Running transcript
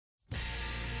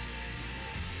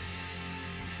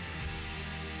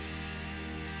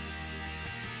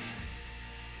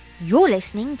You're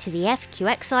listening to the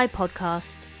FQxI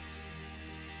podcast.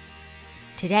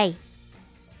 Today,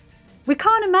 we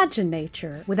can't imagine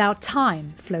nature without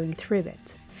time flowing through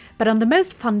it. But on the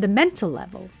most fundamental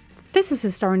level,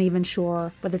 physicists aren't even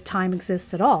sure whether time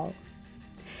exists at all.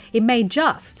 It may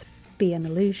just be an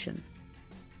illusion.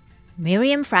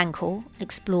 Miriam Frankel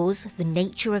explores the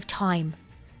nature of time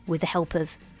with the help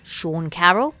of Sean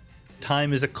Carroll.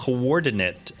 Time is a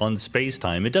coordinate on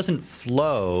space-time. It doesn't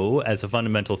flow as a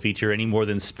fundamental feature any more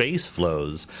than space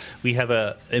flows. We have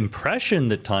an impression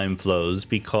that time flows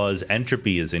because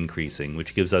entropy is increasing,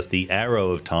 which gives us the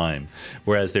arrow of time,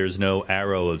 whereas there's no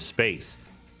arrow of space.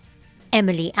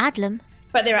 Emily Adlam.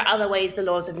 But there are other ways the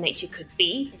laws of nature could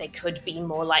be. They could be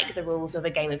more like the rules of a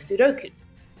game of Sudoku.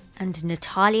 And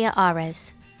Natalia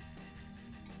Ares.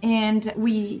 And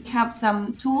we have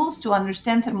some tools to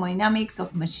understand thermodynamics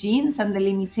of machines and the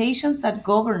limitations that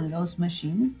govern those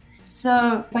machines.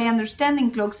 So by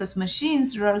understanding clocks as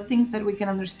machines, there are things that we can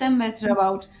understand better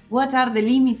about what are the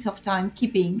limits of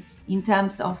timekeeping in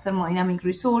terms of thermodynamic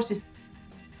resources.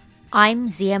 I'm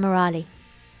Zia Morali.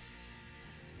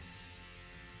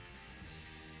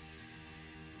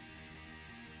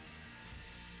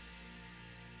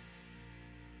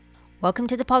 Welcome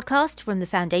to the podcast from the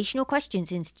Foundational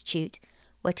Questions Institute,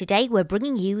 where today we're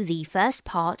bringing you the first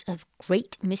part of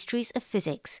Great Mysteries of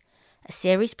Physics, a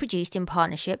series produced in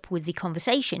partnership with The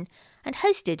Conversation and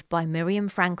hosted by Miriam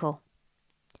Frankel.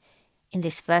 In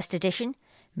this first edition,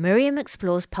 Miriam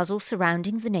explores puzzles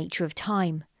surrounding the nature of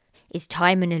time. Is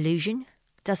time an illusion?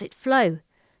 Does it flow?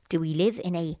 Do we live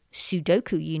in a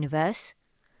Sudoku universe?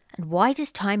 And why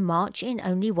does time march in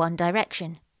only one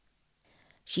direction?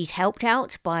 She's helped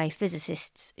out by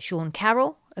physicists Sean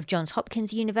Carroll of Johns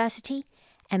Hopkins University,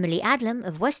 Emily Adlam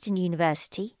of Western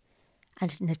University,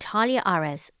 and Natalia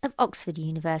Ares of Oxford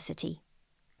University.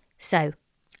 So,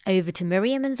 over to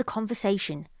Miriam and the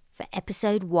Conversation for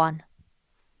episode 1.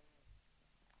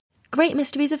 Great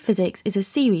Mysteries of Physics is a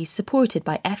series supported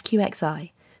by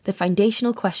FQxI, the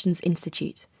Foundational Questions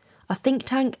Institute, a think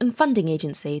tank and funding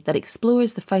agency that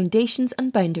explores the foundations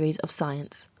and boundaries of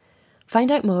science. Find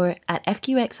out more at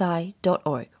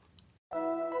fqxi.org.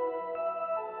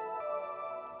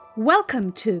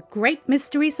 Welcome to Great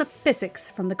Mysteries of Physics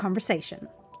from The Conversation.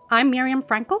 I'm Miriam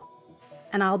Frankel,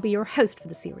 and I'll be your host for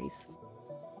the series.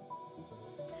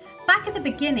 Back at the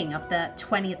beginning of the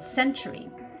 20th century,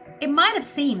 it might have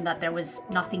seemed that there was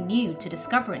nothing new to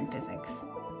discover in physics.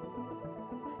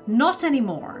 Not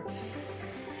anymore.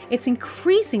 It's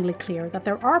increasingly clear that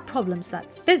there are problems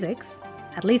that physics,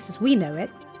 at least as we know it,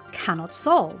 cannot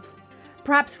solve.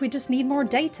 Perhaps we just need more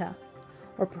data,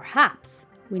 or perhaps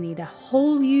we need a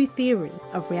whole new theory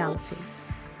of reality.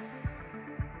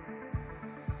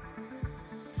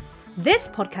 This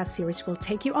podcast series will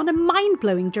take you on a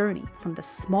mind-blowing journey from the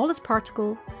smallest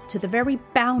particle to the very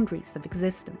boundaries of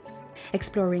existence,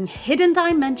 exploring hidden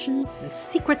dimensions, the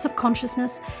secrets of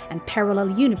consciousness, and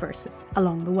parallel universes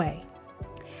along the way.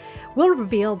 We'll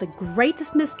reveal the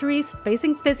greatest mysteries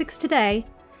facing physics today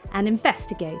and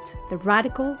investigate the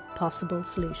radical possible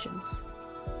solutions.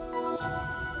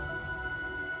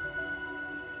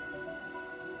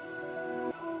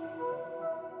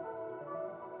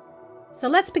 So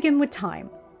let's begin with time,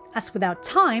 as without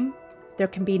time, there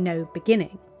can be no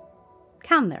beginning.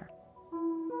 Can there?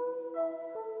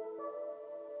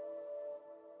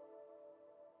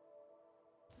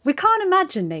 We can't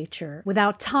imagine nature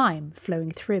without time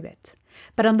flowing through it.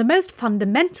 But on the most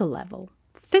fundamental level,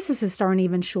 physicists aren't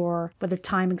even sure whether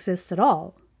time exists at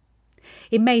all.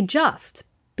 It may just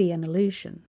be an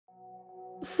illusion.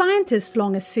 Scientists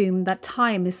long assumed that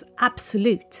time is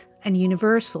absolute and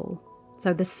universal,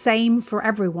 so the same for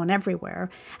everyone everywhere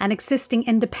and existing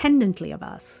independently of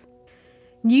us.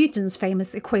 Newton's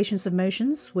famous equations of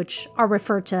motions, which are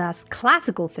referred to as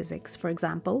classical physics, for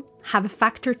example, have a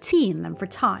factor t in them for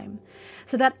time,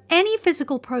 so that any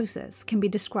physical process can be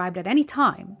described at any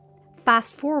time,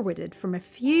 fast-forwarded from a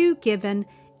few given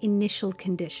initial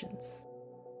conditions.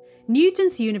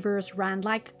 Newton's universe ran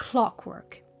like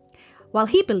clockwork. While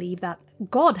he believed that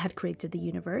God had created the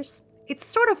universe, it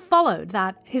sort of followed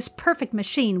that his perfect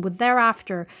machine would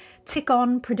thereafter tick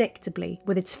on predictably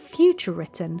with its future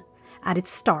written at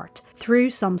its start through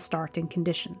some starting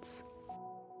conditions.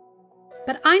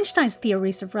 But Einstein's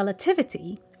theories of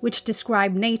relativity, which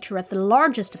describe nature at the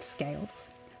largest of scales,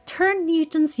 turned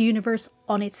Newton's universe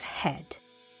on its head.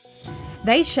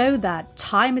 They show that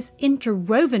time is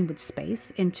interwoven with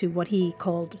space into what he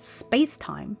called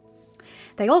space-time.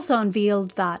 They also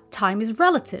unveiled that time is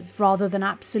relative rather than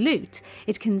absolute.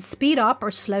 It can speed up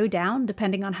or slow down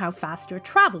depending on how fast you're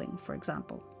traveling, for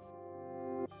example.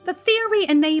 The theory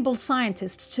enabled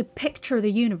scientists to picture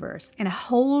the universe in a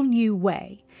whole new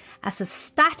way, as a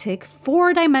static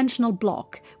 4-dimensional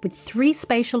block with 3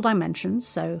 spatial dimensions,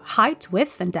 so height,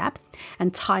 width and depth,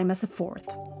 and time as a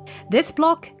 4th. This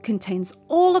block contains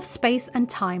all of space and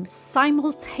time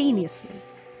simultaneously,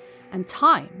 and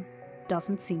time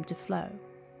doesn't seem to flow.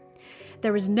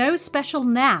 There is no special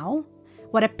now.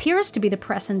 What appears to be the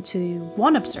present to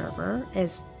one observer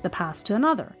is the past to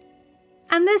another.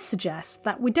 And this suggests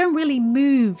that we don't really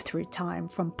move through time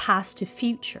from past to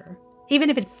future, even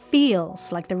if it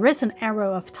feels like there is an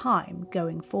arrow of time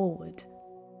going forward.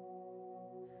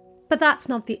 But that's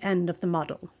not the end of the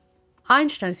model.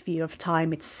 Einstein's view of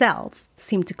time itself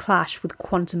seemed to clash with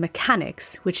quantum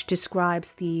mechanics, which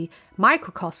describes the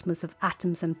microcosmos of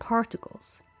atoms and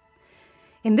particles.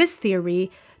 In this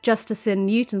theory, just as in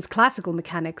Newton's classical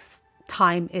mechanics,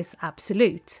 time is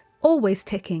absolute, always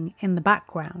ticking in the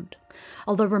background.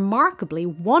 Although remarkably,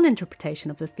 one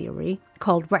interpretation of the theory,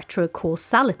 called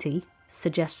retrocausality,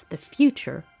 suggests the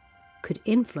future could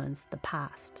influence the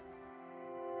past.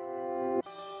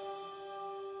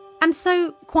 And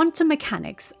so, quantum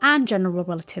mechanics and general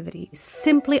relativity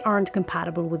simply aren't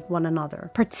compatible with one another,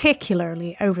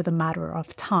 particularly over the matter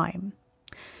of time.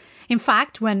 In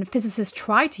fact, when physicists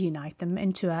try to unite them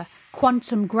into a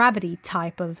quantum gravity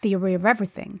type of theory of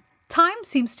everything, time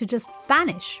seems to just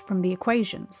vanish from the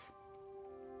equations.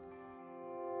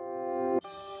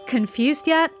 Confused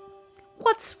yet?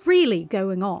 What's really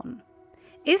going on?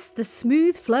 Is the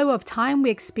smooth flow of time we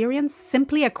experience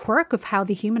simply a quirk of how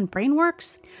the human brain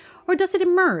works? Or does it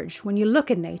emerge when you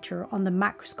look at nature on the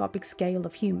macroscopic scale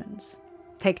of humans?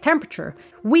 Take temperature.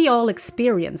 We all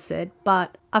experience it,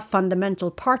 but a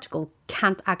fundamental particle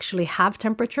can't actually have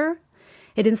temperature.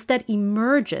 It instead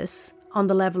emerges on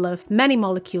the level of many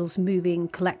molecules moving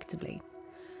collectively.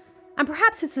 And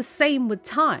perhaps it's the same with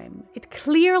time. It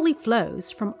clearly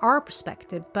flows from our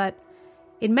perspective, but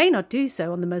it may not do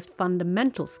so on the most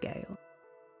fundamental scale.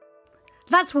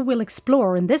 That's what we'll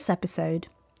explore in this episode,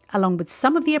 along with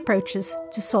some of the approaches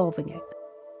to solving it.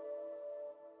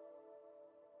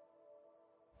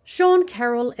 Sean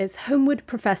Carroll is Homewood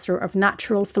Professor of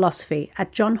Natural Philosophy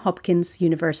at Johns Hopkins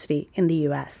University in the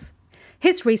US.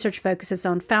 His research focuses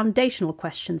on foundational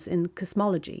questions in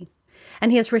cosmology,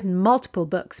 and he has written multiple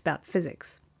books about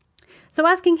physics. So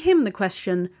asking him the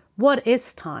question, what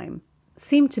is time,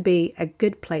 seemed to be a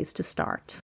good place to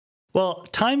start. Well,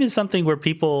 time is something where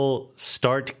people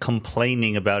start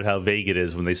complaining about how vague it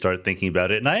is when they start thinking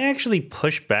about it. And I actually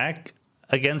push back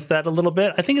against that a little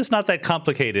bit. I think it's not that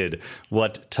complicated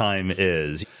what time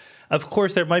is. Of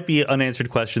course, there might be unanswered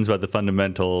questions about the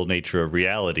fundamental nature of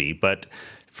reality, but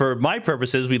for my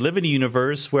purposes, we live in a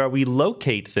universe where we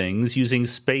locate things using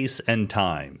space and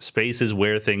time. Space is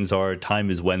where things are, time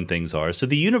is when things are. So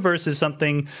the universe is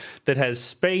something that has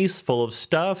space full of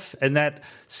stuff, and that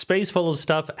space full of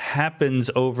stuff happens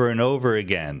over and over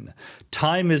again.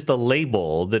 Time is the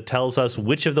label that tells us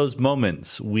which of those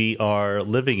moments we are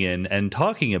living in and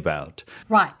talking about.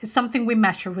 Right, it's something we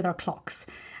measure with our clocks.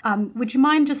 Would you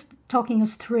mind just talking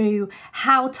us through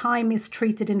how time is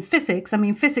treated in physics? I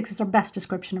mean, physics is our best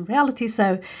description of reality,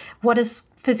 so what does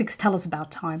physics tell us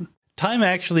about time? Time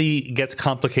actually gets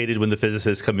complicated when the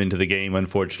physicists come into the game,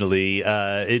 unfortunately.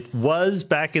 It was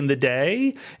back in the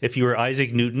day, if you were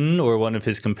Isaac Newton or one of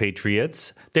his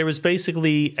compatriots, there was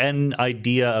basically an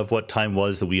idea of what time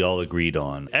was that we all agreed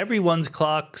on. Everyone's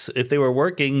clocks, if they were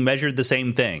working, measured the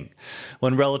same thing.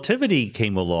 When relativity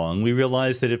came along, we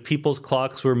realized that if people's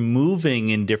clocks were moving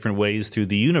in different ways through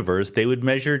the universe, they would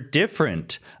measure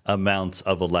different amounts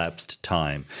of elapsed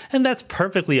time. And that's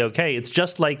perfectly okay. It's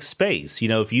just like space. You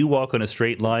know, if you walk on a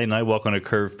straight line and I walk on a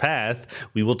curved path,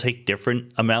 we will take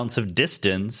different amounts of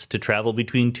distance to travel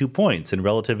between 2 points. And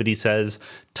relativity says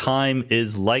time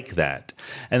is like that.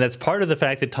 And that's part of the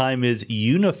fact that time is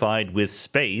unified with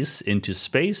space into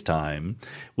space-time,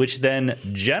 which then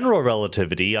general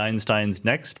relativity, Einstein's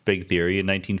next big theory in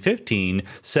 1915,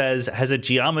 says has a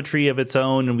geometry of its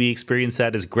own, and we experience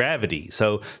that as gravity.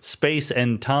 So space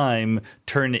and time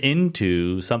turn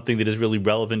into something that is really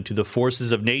relevant to the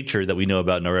forces of nature that we know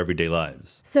about in our everyday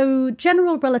lives. So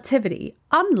general relativity,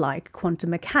 unlike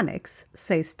quantum mechanics,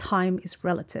 says time is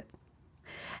relative.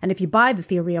 And if you buy the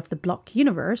theory of the block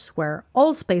universe, where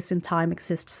all space and time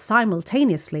exist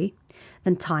simultaneously,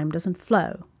 then time doesn't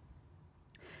flow.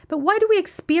 But why do we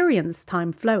experience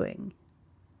time flowing?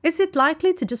 Is it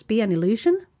likely to just be an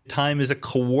illusion? time is a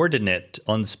coordinate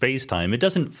on space-time. It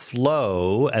doesn't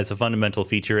flow as a fundamental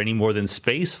feature any more than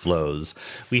space flows.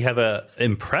 We have an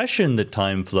impression that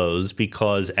time flows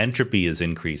because entropy is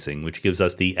increasing, which gives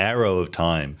us the arrow of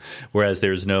time, whereas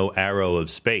there's no arrow of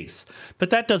space. But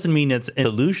that doesn't mean it's an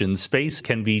illusion. Space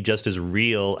can be just as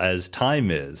real as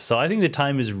time is. So I think that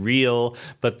time is real,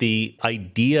 but the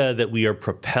idea that we are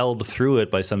propelled through it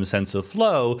by some sense of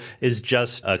flow is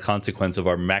just a consequence of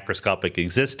our macroscopic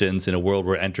existence in a world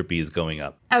where entropy is going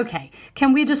up. Okay,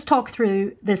 can we just talk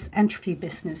through this entropy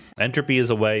business? Entropy is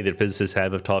a way that physicists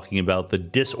have of talking about the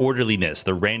disorderliness,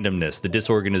 the randomness, the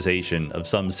disorganization of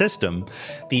some system.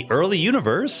 The early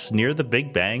universe, near the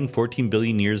Big Bang 14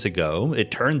 billion years ago,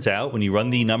 it turns out when you run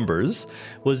the numbers,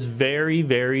 was very,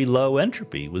 very low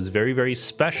entropy, was very, very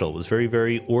special, was very,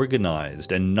 very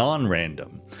organized and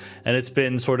non-random. And it's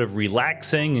been sort of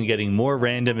relaxing and getting more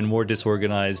random and more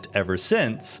disorganized ever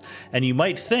since. And you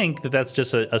might think that that's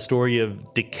just a story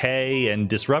of decay and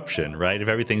disruption, right? If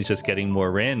everything's just getting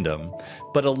more random.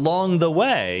 But along the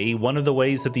way, one of the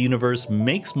ways that the universe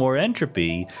makes more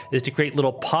entropy is to create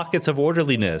little pockets of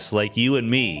orderliness like you and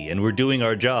me. And we're doing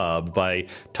our job by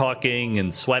talking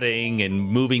and sweating and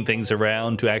moving things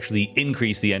around to actually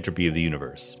increase the entropy of the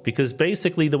universe. Because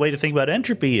basically the way to think about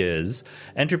entropy is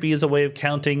a way of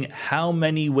counting how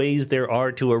many ways there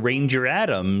are to arrange your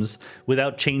atoms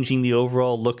without changing the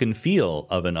overall look and feel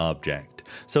of an object.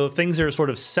 So if things are sort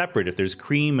of separate, if there's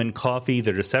cream and coffee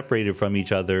that are separated from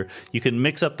each other, you can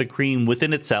mix up the cream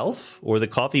within itself or the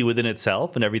coffee within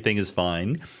itself and everything is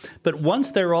fine. But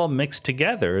once they're all mixed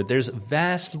together, there's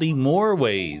vastly more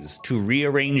ways to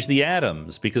rearrange the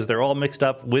atoms because they're all mixed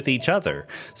up with each other.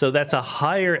 So that's a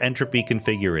higher entropy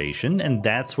configuration, and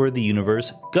that's where the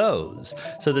universe goes.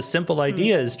 So the simple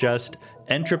idea is just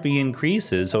entropy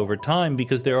increases over time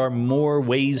because there are more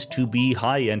ways to be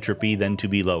high entropy than to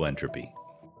be low entropy.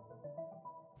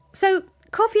 So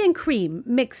coffee and cream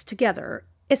mixed together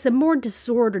is a more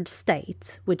disordered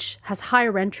state, which has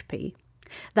higher entropy,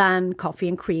 than coffee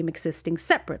and cream existing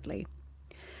separately.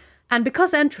 And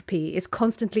because entropy is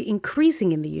constantly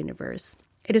increasing in the universe,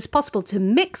 it is possible to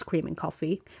mix cream and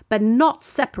coffee, but not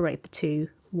separate the two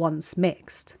once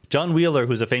mixed. John Wheeler,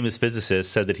 who's a famous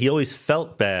physicist, said that he always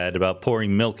felt bad about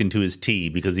pouring milk into his tea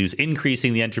because he was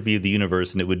increasing the entropy of the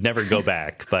universe and it would never go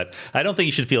back. But I don't think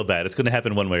you should feel bad. It's going to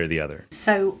happen one way or the other.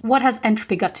 So what has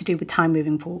entropy got to do with time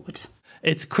moving forward?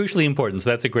 It's crucially important,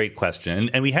 so that's a great question.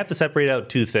 And we have to separate out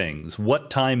two things, what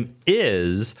time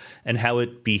is and how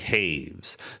it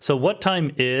behaves. So what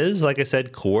time is, like I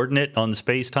said, coordinate on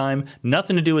space-time,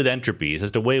 nothing to do with entropy. It's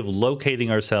just a way of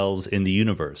locating ourselves in the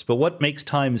universe. But what makes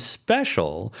time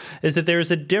special is that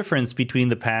there's a difference between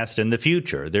the past and the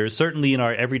future. There's certainly in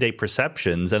our everyday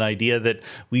perceptions an idea that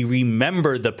we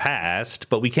remember the past,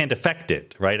 but we can't affect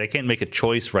it, right? I can't make a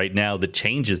choice right now that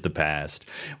changes the past,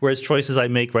 whereas choices I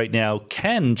make right now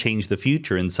can change the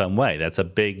future in some way. That's a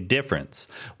big difference.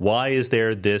 Why is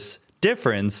there this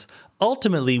difference?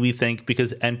 Ultimately, we think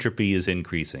because entropy is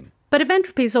increasing. But if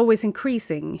entropy is always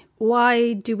increasing,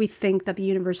 why do we think that the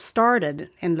universe started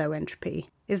in low entropy?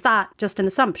 Is that just an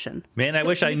assumption? Man, I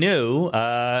wish I knew.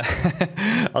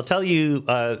 I'll tell you,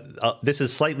 this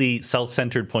is slightly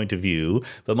self-centered point of view,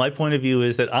 but my point of view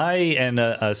is that I and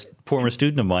a former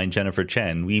student of mine, Jennifer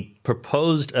Chen, we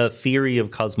proposed a theory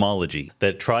of cosmology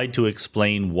that tried to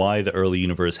explain why the early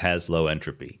universe has low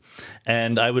entropy.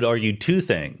 And I would argue two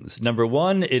things. Number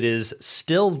one, it is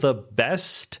still the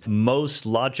best, most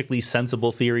logically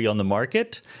sensible theory on the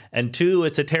market. And two,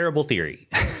 it's a terrible theory.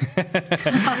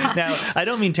 Now, I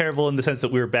don't mean terrible in the sense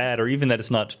that we're bad or even that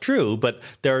it's not true, but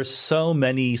there are so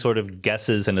many sort of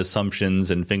guesses and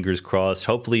assumptions and fingers crossed.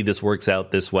 Hopefully this works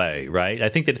out this way, right? I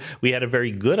think that we had a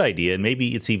very good idea and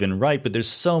maybe it's even right, but there's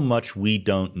so much we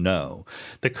don't know.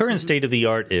 The current state of the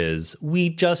art is we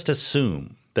just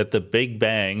assume that the Big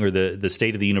Bang or the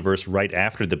state of the universe right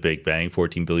after the Big Bang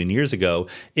 14 billion years ago,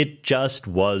 it just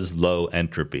was low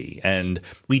entropy. And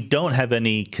we don't have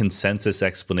any consensus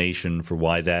explanation for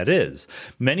why that is.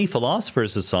 Many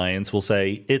philosophers of science will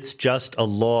say it's just a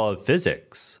law of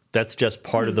physics. That's just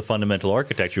part of the fundamental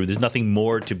architecture. There's nothing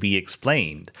more to be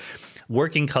explained.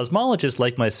 Working cosmologists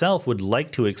like myself would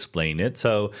like to explain it.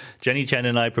 So Jenny Chen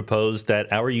and I proposed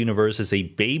that our universe is a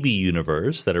baby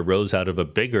universe that arose out of a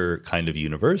bigger kind of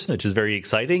universe, which is very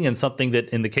exciting and something that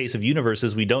in the case of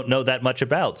universes, we don't know that much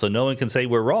about. So no one can say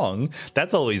we're wrong.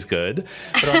 That's always good.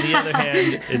 But on the other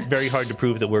hand, it's very hard to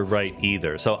prove that we're right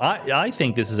either. So I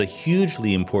think this is a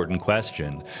hugely important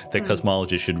question that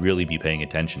cosmologists should really be paying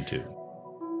attention to.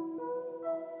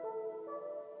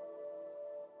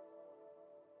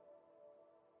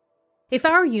 If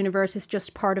our universe is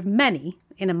just part of many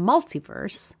in a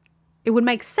multiverse, It would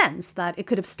make sense that it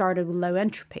could have started with low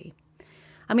entropy.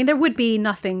 I mean, there would be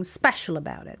nothing special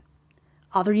about it.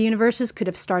 Other universes could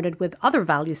have started with other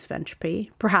values of entropy,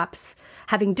 perhaps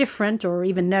having different or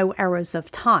even no eras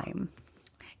of time.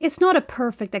 It's not a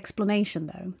perfect explanation,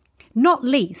 though, not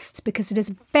least because it is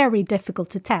very difficult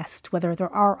to test whether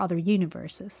there are other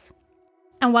universes.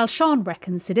 And while Sean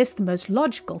reckons it is the most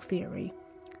logical theory,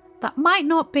 that might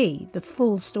not be the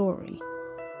full story.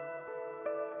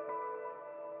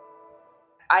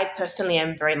 I personally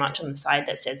am very much on the side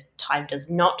that says time does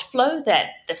not flow,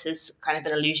 that this is kind of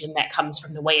an illusion that comes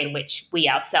from the way in which we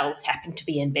ourselves happen to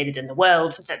be embedded in the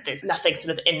world, that there's nothing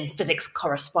sort of in physics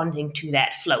corresponding to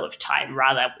that flow of time.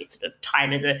 Rather, we sort of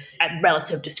time is a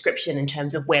relative description in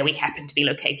terms of where we happen to be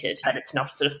located, but it's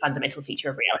not a sort of fundamental feature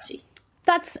of reality.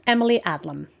 That's Emily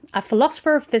Adlam, a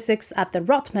philosopher of physics at the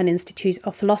Rotman Institute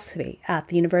of Philosophy at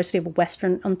the University of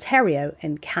Western Ontario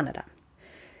in Canada.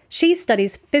 She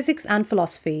studies physics and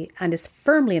philosophy and is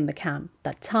firmly in the camp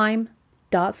that time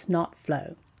does not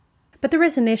flow. But there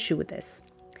is an issue with this.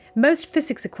 Most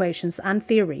physics equations and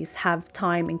theories have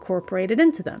time incorporated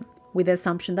into them, with the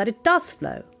assumption that it does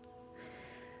flow.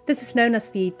 This is known as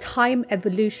the time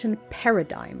evolution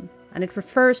paradigm, and it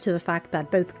refers to the fact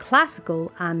that both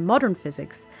classical and modern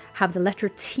physics have the letter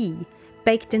T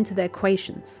baked into the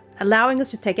equations, allowing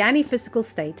us to take any physical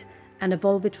state and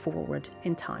evolve it forward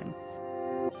in time.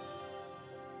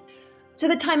 So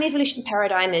the time evolution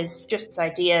paradigm is just this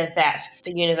idea that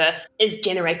the universe is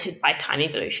generated by time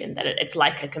evolution, that it's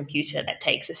like a computer that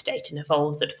takes a state and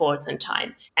evolves it forwards in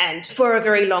time. And for a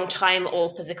very long time, all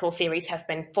physical theories have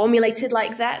been formulated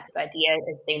like that. This idea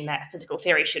has been that physical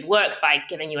theory should work by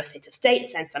giving you a set of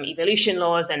states and some evolution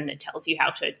laws, and it tells you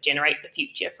how to generate the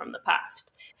future from the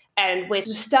past. And we're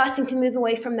sort of starting to move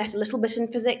away from that a little bit in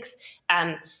physics.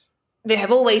 There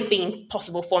have always been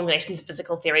possible formulations of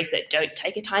physical theories that don't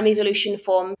take a time evolution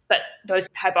form, but those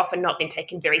have often not been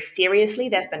taken very seriously.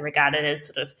 They've been regarded as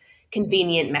sort of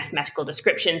convenient mathematical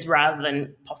descriptions rather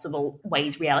than possible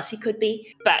ways reality could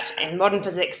be. But in modern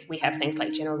physics, we have things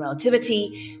like general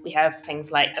relativity, we have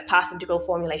things like the path integral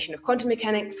formulation of quantum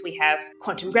mechanics, we have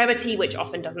quantum gravity, which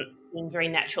often doesn't seem very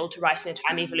natural to write in a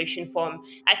time evolution form.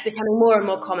 It's becoming more and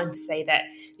more common to say that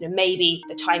maybe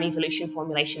the time evolution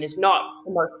formulation is not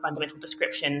the most fundamental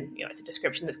description. It's a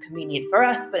description that's convenient for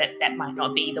us, but that might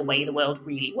not be the way the world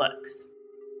really works.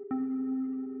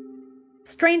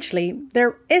 Strangely,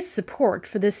 there is support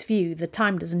for this view that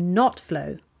time does not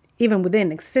flow, even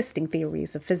within existing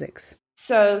theories of physics.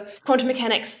 So quantum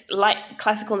mechanics, like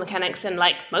classical mechanics and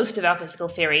like most of our physical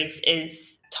theories,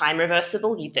 is time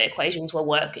reversible. The equations will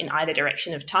work in either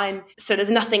direction of time. So there's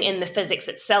nothing in the physics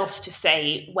itself to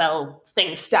say, well,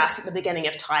 things start at the beginning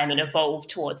of time and evolve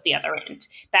towards the other end.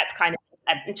 That's kind of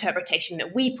an interpretation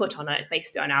that we put on it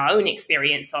based on our own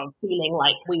experience of feeling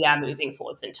like we are moving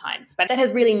forwards in time. But that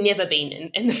has really never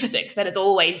been in the physics. That has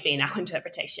always been our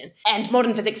interpretation. And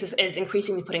modern physics is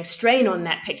increasingly putting strain on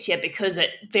that picture because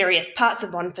various parts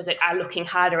of modern physics are looking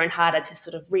harder and harder to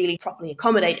sort of really properly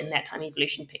accommodate in that time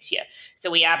evolution picture.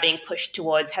 So we are being pushed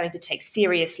towards having to take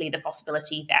seriously the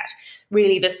possibility that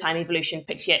really this time evolution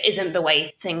picture isn't the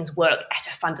way things work at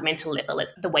a fundamental level.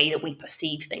 It's the way that we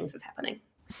perceive things as happening.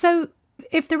 So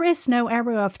if there is no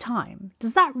era of time,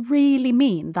 does that really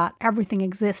mean that everything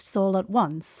exists all at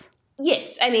once?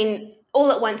 Yes. I mean, all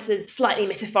at once is slightly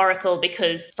metaphorical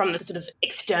because from the sort of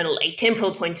external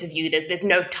atemporal point of view, there's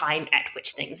no time at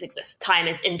which things exist. Time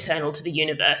is internal to the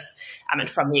universe. And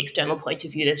from the external point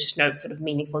of view, there's just no sort of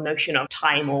meaningful notion of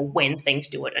time or when things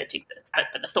do or don't exist.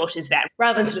 But the thought is that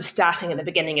rather than sort of starting at the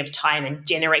beginning of time and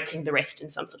generating the rest in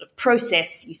some sort of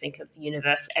process, you think of the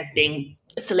universe as being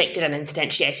selected and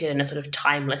instantiated in a sort of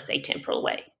timeless atemporal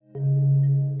way.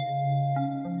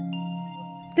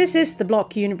 This is the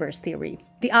block universe theory,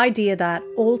 the idea that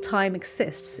all time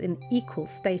exists in equal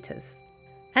status.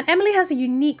 And Emily has a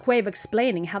unique way of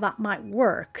explaining how that might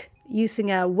work, using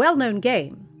a well-known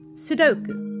game,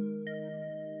 Sudoku.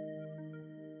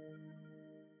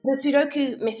 The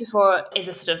Sudoku metaphor is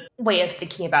a sort of way of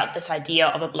thinking about this idea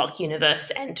of a block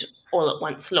universe and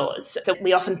all-at-once laws. So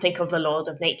we often think of the laws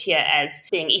of nature as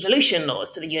being evolution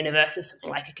laws. So the universe is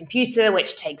something like a computer,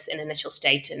 which takes an initial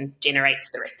state and generates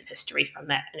the rest of history from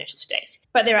that initial state.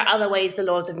 But there are other ways the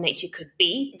laws of nature could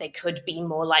be. They could be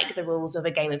more like the rules of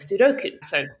a game of Sudoku.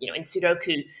 So, in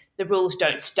Sudoku, the rules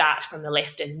don't start from the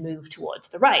left and move towards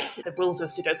the right. So the rules of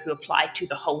Sudoku apply to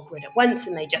the whole grid at once,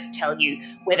 and they just tell you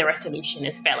whether a solution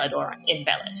is valid or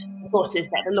invalid. thought is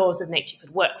that the laws of nature could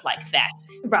work like that.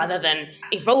 Rather than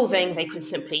evolving, they could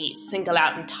simply single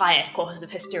out entire courses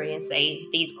of history and say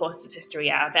these courses of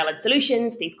history are valid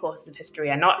solutions, these courses of history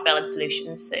are not valid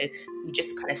solutions. So you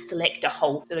just kind of select a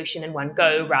whole solution in one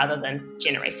go rather than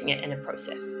generating it in a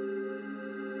process.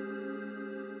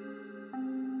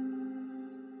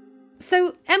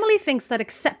 So Emily thinks that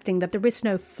accepting that there is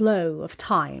no flow of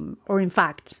time, or in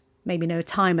fact, maybe no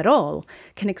time at all,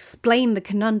 can explain the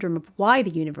conundrum of why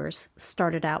the universe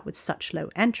started out with such low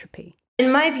entropy.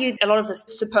 In my view, a lot of the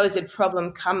supposed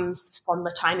problem comes from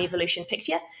the time evolution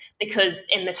picture, because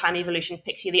in the time evolution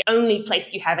picture, the only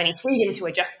place you have any freedom to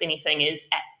adjust anything is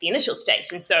at the initial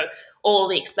state. And so all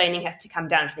the explaining has to come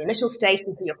down to the initial state,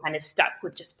 and so you're kind of stuck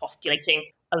with just postulating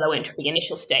a low entropy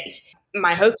initial state.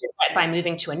 My hope is that by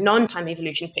moving to a non-time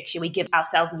evolution picture, we give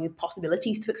ourselves new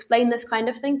possibilities to explain this kind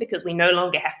of thing, because we no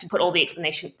longer have to put all the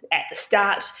explanation at the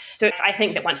start. So I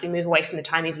think that once we move away from the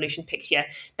time evolution picture,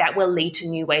 that will lead to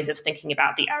new ways of thinking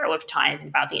about the arrow of time and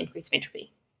about the increase of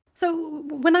entropy. So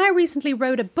when I recently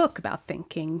wrote a book about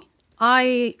thinking,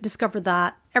 I discovered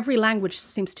that every language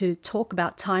seems to talk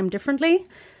about time differently.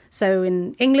 So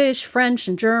in English, French,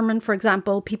 and German, for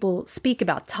example, people speak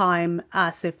about time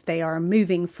as if they are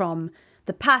moving from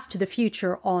the past to the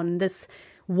future on this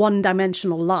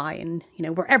one-dimensional line,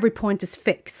 where every point is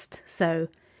fixed. So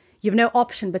you have no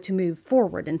option but to move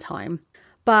forward in time.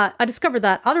 But I discovered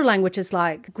that other languages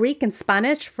like Greek and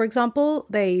Spanish, for example,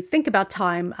 they think about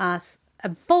time as a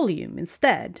volume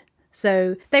instead.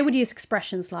 So they would use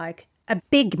expressions like a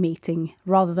big meeting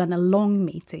rather than a long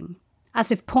meeting,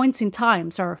 as if points in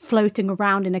time are floating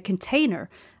around in a container,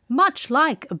 much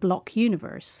like a block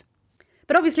universe.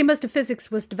 But obviously most of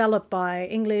physics was developed by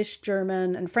English,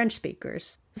 German, and French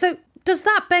speakers. So does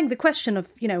that beg the question of,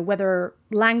 whether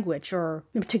language, or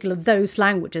in particular those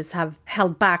languages, have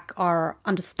held back our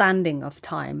understanding of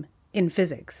time in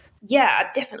physics? Yeah,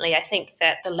 definitely. I think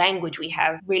that the language we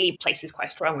have really places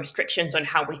quite strong restrictions on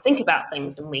how we think about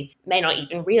things, and we may not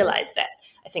even realize that.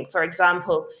 I think, for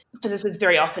example, physicists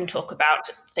very often talk about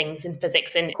things in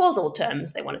physics in causal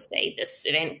terms. They want to say this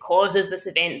event causes this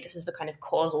event. This is the kind of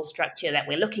causal structure that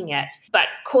we're looking at. But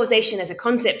causation as a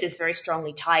concept is very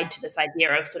strongly tied to this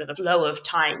idea of sort of a flow of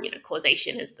time.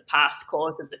 Causation is the past,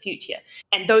 cause is the future.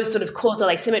 And those sort of causal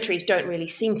asymmetries don't really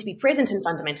seem to be present in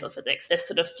fundamental physics. This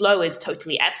sort of flow is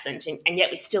totally absent, and yet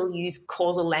we still use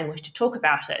causal language to talk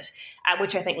about it,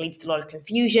 which I think leads to a lot of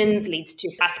confusions, leads to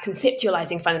us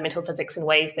conceptualizing fundamental physics in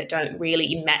ways that don't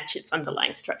really match its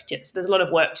underlying structure. So there's a lot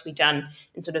of work to be done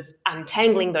in sort of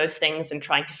untangling those things and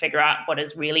trying to figure out what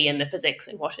is really in the physics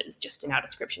and what is just in our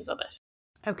descriptions of it.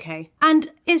 Okay. And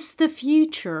is the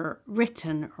future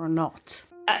written or not?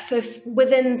 So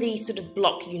within the sort of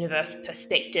block universe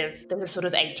perspective, there's a sort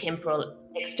of atemporal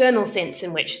external sense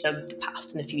in which the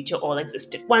past and the future all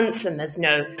exist at once, and there's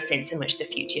no sense in which the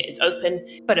future is open.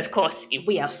 But of course,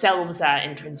 we ourselves are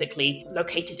intrinsically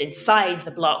located inside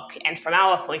the block, and from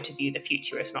our point of view, the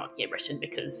future is not yet written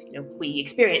because we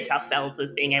experience ourselves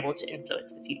as being able to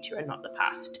influence the future and not the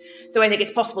past. So I think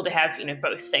it's possible to have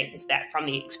both things, that from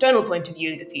the external point of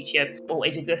view, the future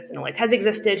always exists and always has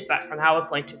existed, but from our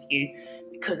point of view,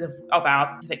 because of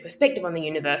our specific perspective on the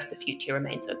universe, the future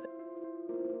remains open.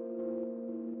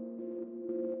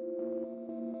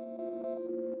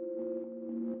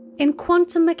 In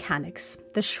quantum mechanics,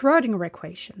 the Schrödinger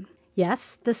equation,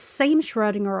 yes, the same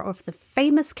Schrödinger of the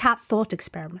famous cat thought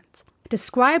experiment,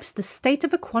 describes the state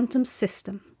of a quantum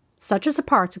system, such as a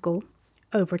particle,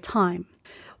 over time.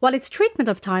 While its treatment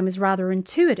of time is rather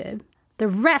intuitive, the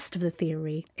rest of the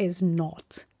theory is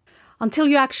not. Until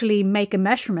you actually make a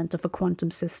measurement of a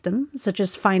quantum system, such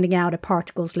as finding out a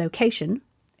particle's location,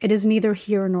 it is neither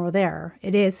here nor there.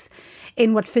 It is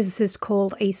in what physicists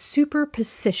call a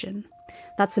superposition.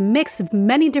 That's a mix of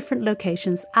many different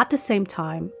locations at the same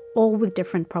time, all with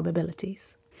different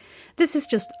probabilities. This is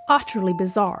just utterly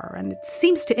bizarre, and it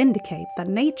seems to indicate that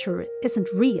nature isn't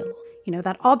real,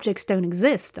 that objects don't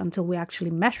exist until we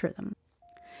actually measure them.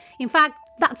 In fact,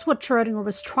 that's what Schrödinger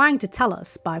was trying to tell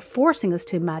us by forcing us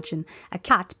to imagine a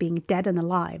cat being dead and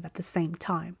alive at the same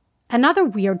time. Another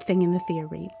weird thing in the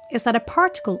theory is that a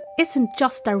particle isn't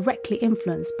just directly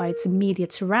influenced by its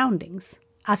immediate surroundings,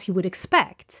 as you would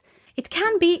expect. It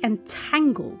can be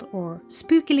entangled or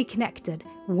spookily connected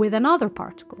with another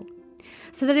particle,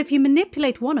 so that if you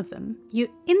manipulate one of them, you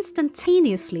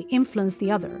instantaneously influence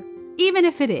the other, even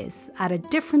if it is at a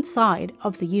different side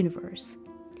of the universe.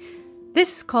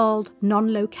 This is called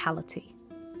non-locality.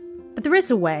 But there is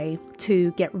a way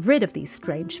to get rid of these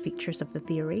strange features of the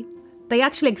theory. They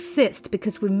actually exist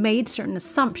because we made certain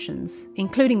assumptions,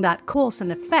 including that cause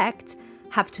and effect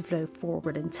have to flow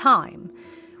forward in time,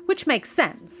 which makes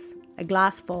sense. A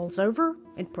glass falls over,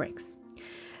 it breaks.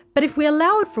 But if we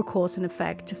allowed for cause and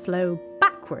effect to flow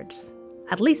backwards,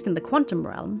 at least in the quantum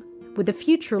realm, with the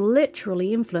future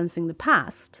literally influencing the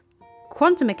past,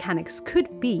 quantum mechanics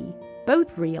could be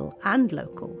both real and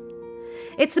local.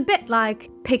 It's a bit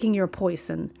like picking your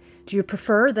poison. Do you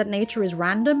prefer that nature is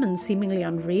random and seemingly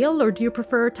unreal, or do you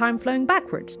prefer time flowing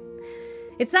backwards?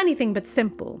 It's anything but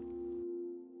simple.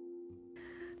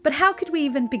 But how could we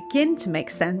even begin to make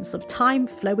sense of time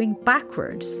flowing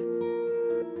backwards?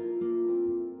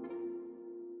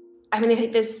 I mean, I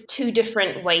think there's two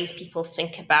different ways people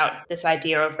think about this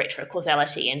idea of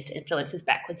retrocausality and influences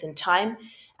backwards in time.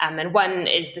 And one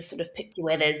is this sort of picture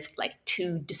where there's like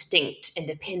two distinct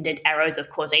independent arrows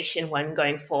of causation, one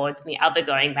going forwards and the other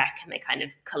going back, and they kind of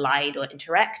collide or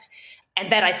interact. And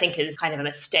that, I think, is kind of a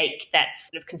mistake. That's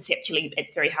sort of conceptually,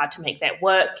 it's very hard to make that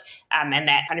work. And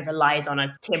that kind of relies on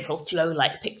a temporal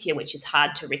flow-like picture, which is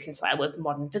hard to reconcile with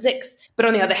modern physics. But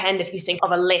on the other hand, if you think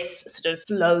of a less sort of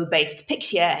flow-based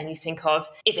picture and you think of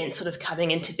events sort of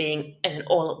coming into being in an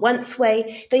all-at-once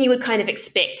way, then you would kind of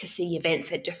expect to see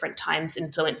events at different times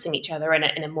influencing each other in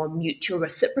a more mutual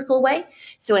reciprocal way.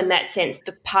 So in that sense,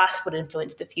 the past would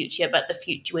influence the future, but the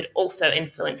future would also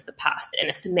influence the past in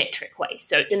a symmetric way.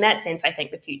 So in that sense, I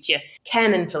think the future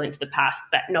can influence the past,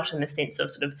 but not in the sense of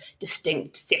sort of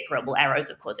distinct, separable arrows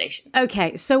of causation.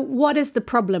 Okay, so what is the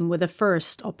problem with the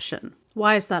first option?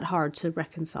 Why is that hard to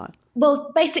reconcile?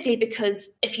 Well, basically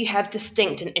because if you have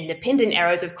distinct and independent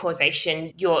arrows of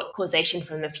causation, your causation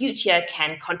from the future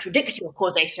can contradict your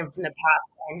causation from the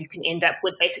past, and you can end up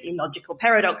with basically logical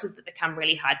paradoxes that become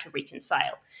really hard to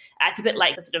reconcile. It's a bit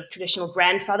like the sort of traditional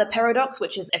grandfather paradox,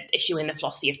 which is an issue in the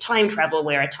philosophy of time travel,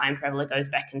 where a time traveler goes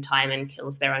back in time and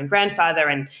kills their own grandfather,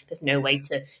 and there's no way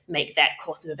to make that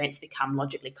course of events become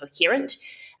logically coherent.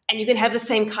 And you can have the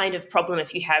same kind of problem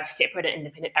if you have separate and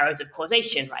independent arrows of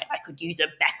causation, right? I could use a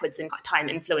backwards in time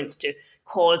influence to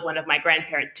cause one of my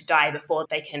grandparents to die before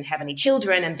they can have any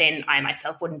children, and then I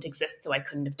myself wouldn't exist, so I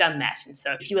couldn't have done that. And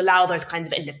so if you allow those kinds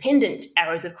of independent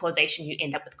arrows of causation, you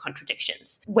end up with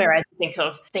contradictions. Whereas you think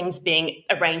of things being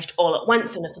arranged all at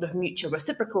once in a sort of mutual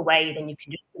reciprocal way, then you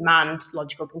can just demand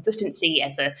logical consistency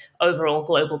as an overall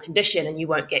global condition, and you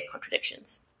won't get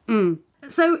contradictions.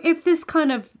 So if this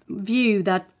kind of view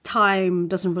that time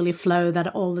doesn't really flow, that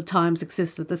all the times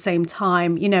exist at the same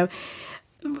time,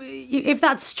 if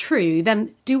that's true,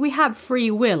 then do we have free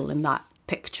will in that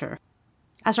picture,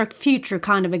 as our future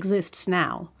kind of exists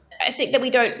now? I think that we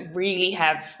don't really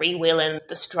have free will in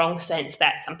the strong sense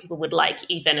that some people would like,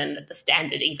 even in the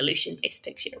standard evolution-based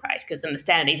picture, right? Because in the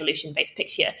standard evolution-based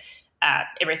picture,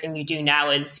 everything you do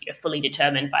now is fully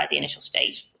determined by the initial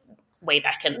state way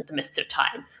back in the mists of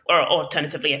time, or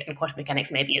alternatively in quantum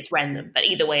mechanics, maybe it's random, but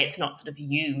either way, it's not sort of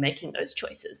you making those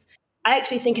choices. I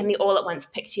actually think in the all-at-once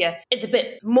picture is a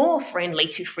bit more friendly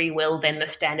to free will than the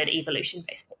standard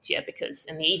evolution-based picture, because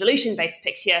in the evolution-based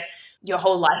picture, your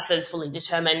whole life is fully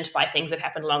determined by things that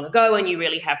happened long ago and you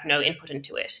really have no input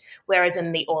into it. Whereas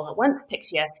in the all-at-once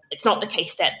picture, it's not the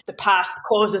case that the past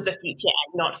causes the future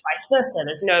and not vice versa.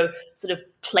 There's no sort of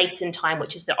place in time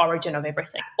which is the origin of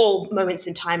everything. All moments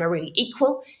in time are really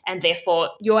equal, and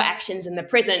therefore your actions in the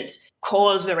present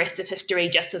cause the rest of history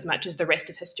just as much as the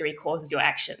rest of history causes your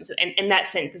actions. And in that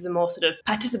sense, there's a more sort of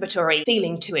participatory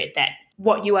feeling to it, that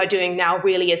what you are doing now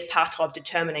really is part of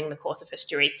determining the course of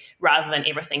history, rather than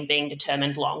everything being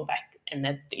determined long back in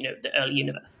the early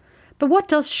universe. But what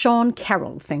does Sean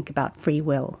Carroll think about free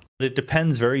will? It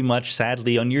depends very much,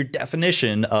 sadly, on your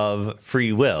definition of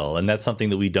free will, and that's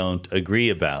something that we don't agree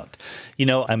about.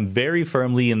 I'm very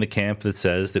firmly in the camp that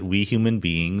says that we human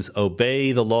beings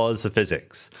obey the laws of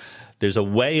physics. There's a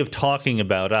way of talking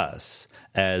about us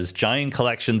as giant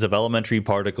collections of elementary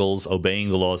particles obeying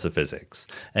the laws of physics.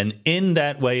 And in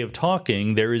that way of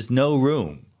talking, there is no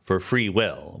room for free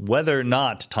will. Whether or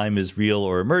not time is real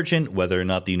or emergent, whether or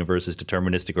not the universe is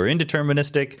deterministic or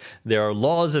indeterministic, there are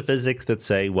laws of physics that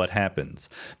say what happens.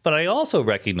 But I also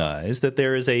recognize that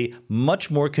there is a much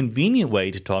more convenient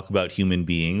way to talk about human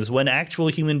beings when actual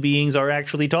human beings are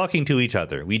actually talking to each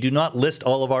other. We do not list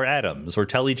all of our atoms or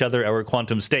tell each other our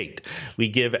quantum state. We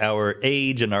give our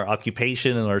age and our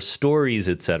occupation and our stories,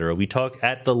 etc. We talk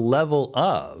at the level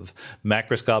of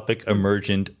macroscopic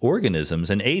emergent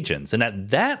organisms and agents. And at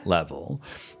that level,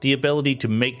 the ability to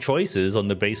make choices on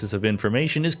the basis of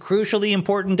information is crucially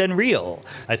important and real.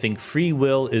 I think free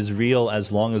will is real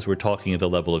as long as we're talking at the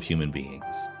level of human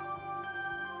beings.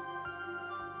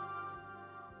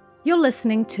 You're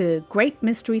listening to Great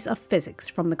Mysteries of Physics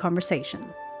from The Conversation.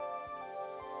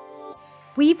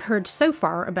 We've heard so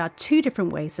far about two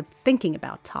different ways of thinking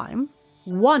about time,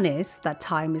 One is that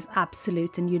time is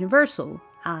absolute and universal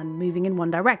and moving in one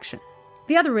direction.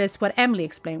 The other is what Emily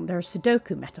explained with her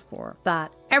Sudoku metaphor,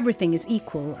 that everything is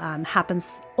equal and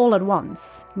happens all at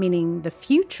once, meaning the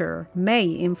future may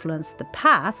influence the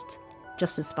past,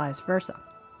 just as vice versa.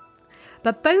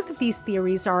 But both of these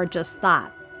theories are just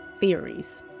that,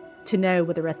 theories. To know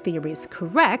whether a theory is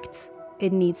correct,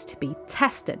 it needs to be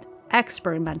tested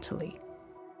experimentally.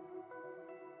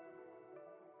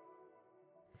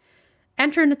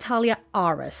 Enter Natalia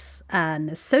Ares, an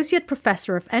associate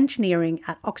professor of engineering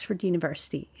at Oxford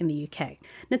University in the UK.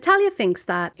 Natalia thinks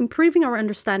that improving our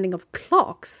understanding of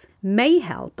clocks may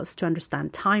help us to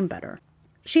understand time better.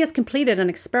 She has completed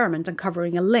an experiment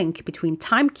uncovering a link between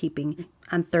timekeeping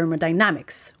and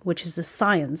thermodynamics, which is the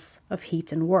science of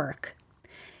heat and work.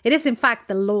 It is in fact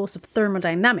the laws of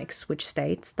thermodynamics which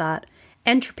states that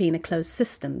entropy in a closed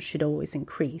system should always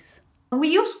increase.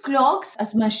 We use clocks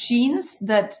as machines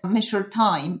that measure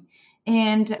time,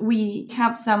 and we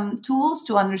have some tools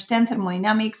to understand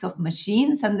thermodynamics of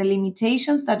machines and the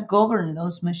limitations that govern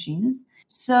those machines.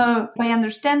 So by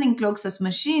understanding clocks as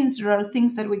machines, there are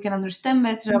things that we can understand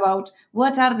better about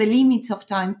what are the limits of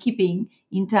timekeeping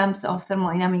in terms of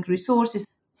thermodynamic resources.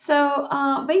 So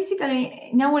basically,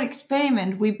 in our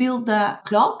experiment, we built a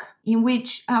clock in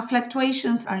which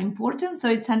fluctuations are important. So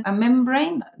it's a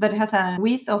membrane that has a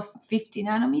width of 50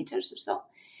 nanometers or so.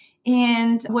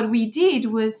 And what we did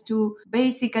was to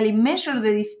basically measure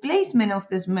the displacement of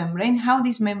this membrane, how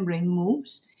this membrane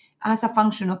moves as a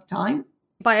function of time.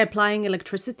 By applying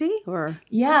electricity, or?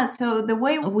 Yeah, so the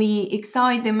way we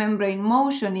excite the membrane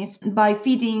motion is by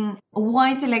feeding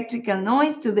white electrical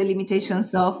noise to the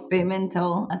limitations of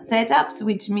experimental setups,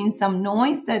 which means some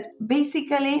noise that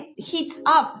basically heats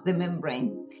up the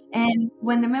membrane. And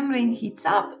when the membrane heats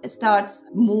up, it starts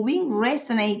moving,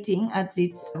 resonating at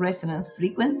its resonance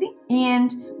frequency.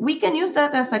 And we can use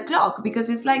that as a clock because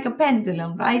it's like a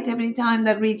pendulum, right? Every time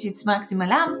that reaches its maximal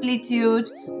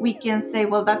amplitude, we can say,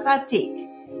 well, that's a tick.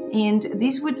 And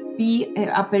this would be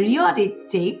a periodic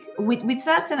tick with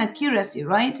certain accuracy,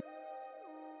 right?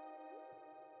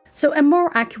 So a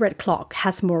more accurate clock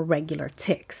has more regular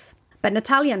ticks. But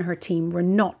Natalia and her team were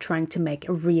not trying to make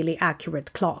a really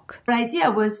accurate clock. The idea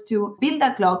was to build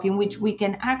a clock in which we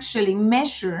can actually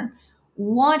measure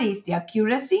what is the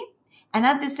accuracy and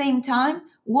at the same time,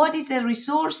 what is the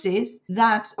resources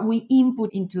that we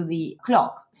input into the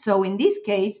clock. So in this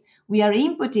case, we are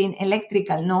inputting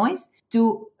electrical noise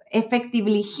to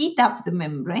effectively heat up the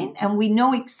membrane, and we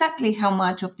know exactly how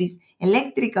much of this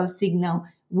electrical signal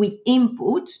we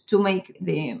input to make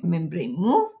the membrane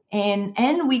move,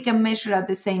 and we can measure at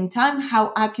the same time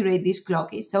how accurate this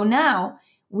clock is. So now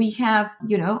we have,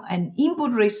 an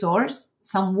input resource,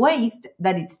 some waste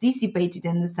that it's dissipated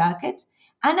in the circuit,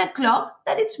 and a clock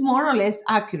that it's more or less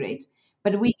accurate.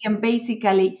 But we can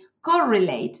basically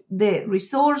correlate the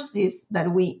resources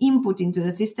that we input into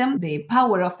the system, the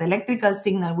power of the electrical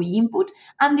signal we input,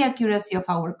 and the accuracy of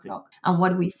our clock. And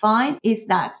what we find is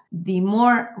that the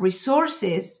more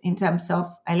resources in terms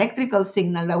of electrical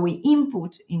signal that we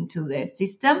input into the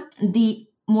system, the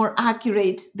more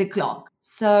accurate the clock.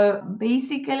 So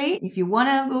basically, if you want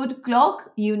a good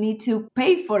clock, you need to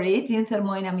pay for it in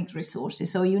thermodynamic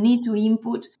resources. So you need to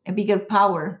input a bigger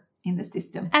power in the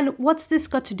system. And what's this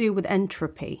got to do with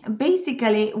entropy?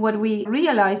 Basically, what we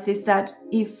realize is that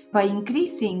if by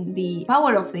increasing the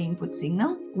power of the input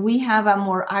signal, we have a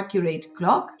more accurate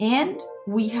clock and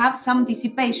we have some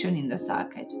dissipation in the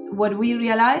circuit. What we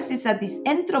realize is that this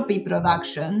entropy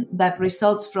production that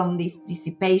results from this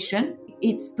dissipation,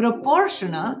 it's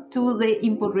proportional to the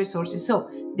input resources. So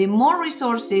the more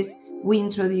resources we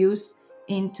introduce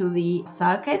into the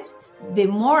circuit, the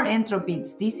more entropy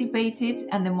is dissipated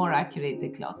and the more accurate the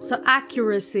clock. So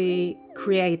accuracy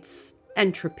creates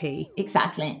entropy.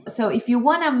 Exactly. So if you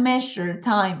want to measure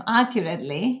time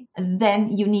accurately,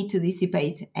 then you need to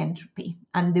dissipate entropy.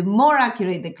 And the more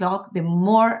accurate the clock, the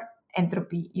more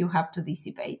entropy you have to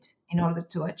dissipate in order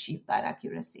to achieve that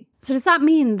accuracy. So does that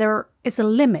mean there is a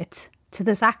limit to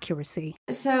this accuracy?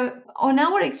 So on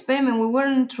our experiment, we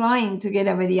weren't trying to get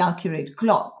a very accurate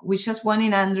clock. We just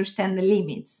wanted to understand the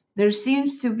limits. There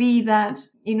seems to be that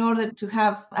in order to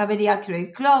have a very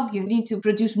accurate clock, you need to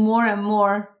produce more and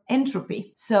more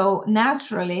entropy. So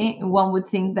naturally, one would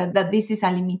think that this is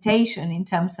a limitation in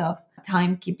terms of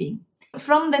timekeeping.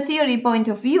 From the theory point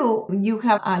of view, you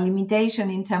have a limitation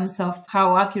in terms of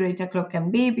how accurate a clock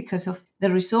can be because of the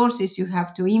resources you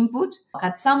have to input.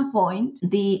 At some point,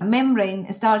 the membrane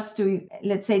starts to,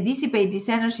 let's say, dissipate this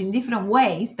energy in different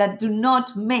ways that do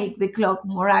not make the clock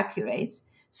more accurate.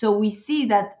 So we see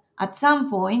that at some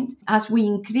point, as we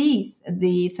increase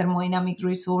the thermodynamic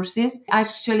resources,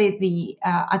 actually the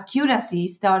accuracy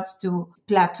starts to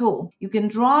plateau. You can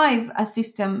drive a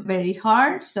system very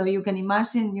hard. So you can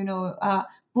imagine,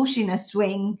 pushing a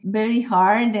swing very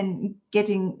hard and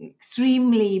getting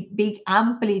extremely big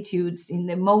amplitudes in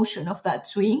the motion of that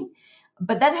swing.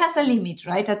 But that has a limit,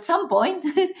 right? At some point,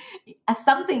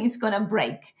 something is going to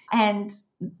break. And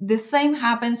the same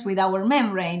happens with our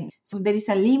membrane. So there is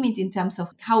a limit in terms of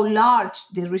how large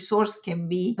the resource can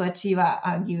be to achieve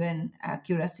a given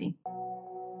accuracy.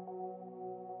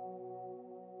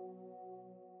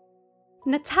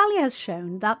 Natalia has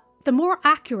shown that the more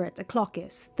accurate a clock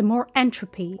is, the more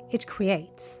entropy it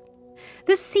creates.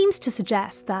 This seems to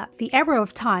suggest that the error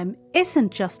of time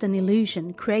isn't just an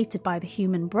illusion created by the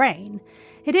human brain.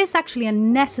 It is actually a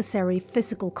necessary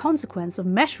physical consequence of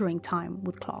measuring time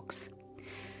with clocks.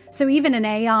 So even an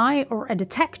AI or a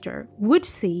detector would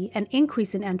see an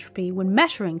increase in entropy when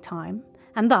measuring time,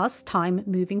 and thus time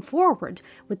moving forward,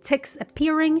 with ticks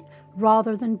appearing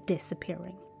rather than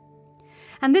disappearing.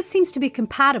 And this seems to be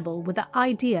compatible with the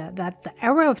idea that the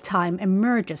error of time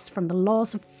emerges from the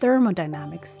laws of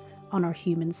thermodynamics on our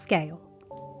human scale.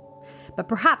 But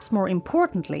perhaps more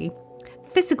importantly,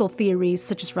 physical theories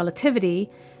such as relativity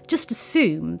just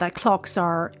assume that clocks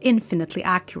are infinitely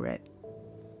accurate.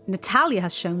 Natalia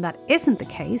has shown that isn't the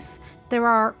case. There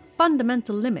are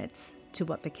fundamental limits to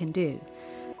what they can do.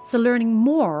 So learning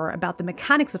more about the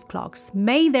mechanics of clocks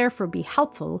may therefore be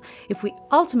helpful if we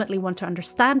ultimately want to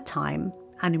understand time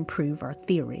and improve our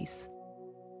theories.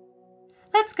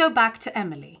 Let's go back to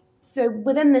Emily. So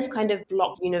within this kind of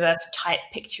block universe type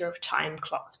picture of time,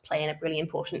 clocks play a really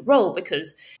important role,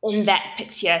 because in that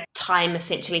picture, time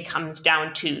essentially comes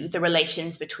down to the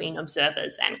relations between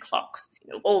observers and clocks.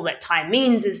 All that time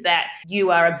means is that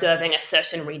you are observing a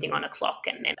certain reading on a clock,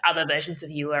 and then other versions of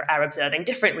you are observing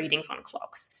different readings on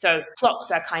clocks. So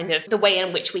clocks are kind of the way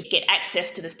in which we get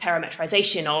access to this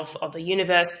parametrization of the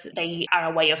universe. They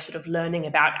are a way of sort of learning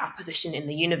about our position in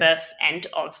the universe and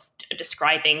of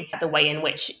describing the way in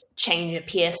which change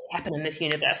appears to happen in this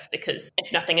universe, because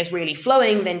if nothing is really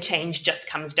flowing, then change just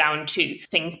comes down to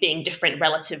things being different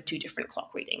relative to different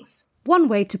clock readings. One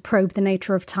way to probe the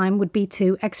nature of time would be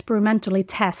to experimentally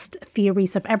test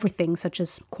theories of everything, such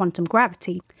as quantum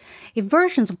gravity. If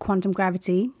versions of quantum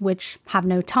gravity, which have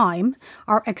no time,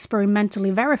 are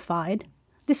experimentally verified,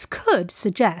 this could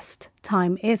suggest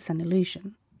time is an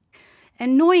illusion.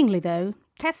 Annoyingly, though,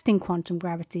 testing quantum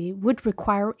gravity would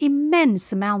require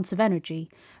immense amounts of energy,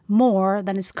 more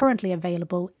than is currently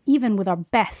available even with our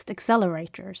best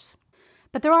accelerators.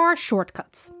 But there are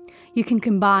shortcuts. You can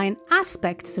combine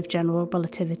aspects of general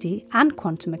relativity and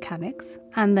quantum mechanics,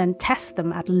 and then test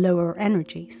them at lower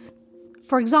energies.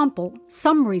 For example,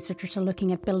 some researchers are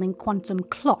looking at building quantum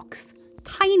clocks,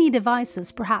 tiny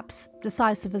devices perhaps the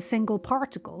size of a single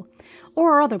particle,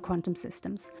 or other quantum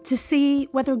systems, to see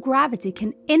whether gravity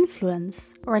can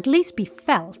influence or at least be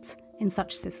felt in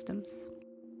such systems.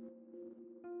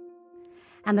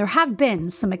 And there have been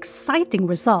some exciting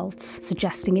results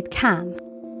suggesting it can.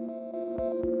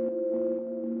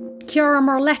 Chiara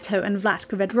Marletto and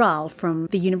Vlatko Vedral from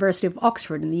the University of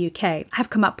Oxford in the UK have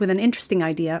come up with an interesting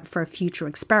idea for a future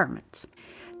experiment.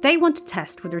 They want to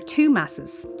test whether two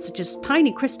masses, such as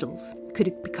tiny crystals,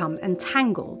 could become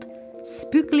entangled,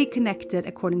 spookily connected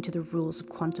according to the rules of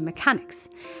quantum mechanics,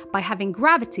 by having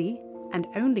gravity, and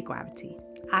only gravity,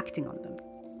 acting on them.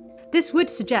 This would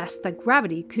suggest that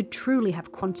gravity could truly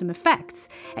have quantum effects,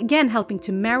 again helping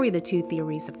to marry the two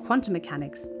theories of quantum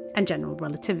mechanics and general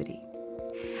relativity.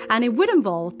 And it would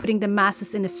involve putting the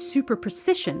masses in a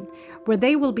superposition, where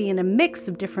they will be in a mix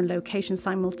of different locations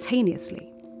simultaneously.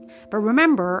 But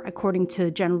remember, according to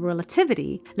general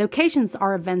relativity, locations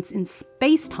are events in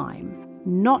space-time,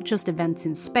 not just events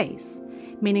in space,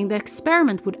 meaning the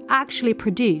experiment would actually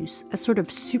produce a sort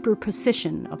of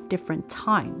superposition of different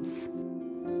times.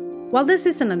 While this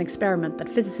isn't an experiment that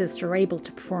physicists are able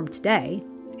to perform today,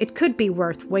 it could be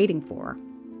worth waiting for.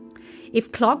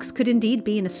 If clocks could indeed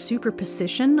be in a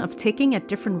superposition of ticking at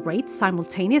different rates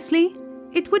simultaneously,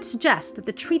 it would suggest that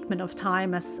the treatment of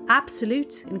time as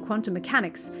absolute in quantum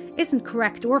mechanics isn't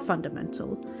correct or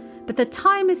fundamental, but that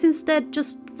time is instead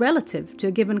just relative to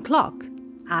a given clock,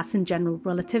 as in general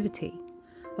relativity.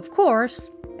 Of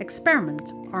course,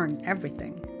 experiments aren't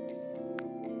everything.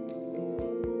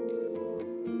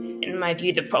 In my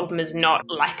view, the problem is not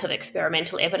lack of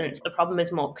experimental evidence. The problem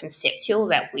is more conceptual,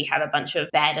 that we have a bunch of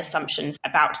bad assumptions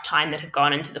about time that have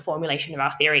gone into the formulation of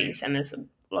our theories, and there's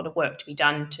a lot of work to be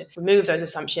done to remove those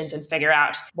assumptions and figure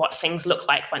out what things look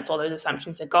like once all those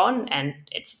assumptions are gone. And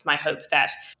it's my hope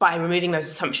that by removing those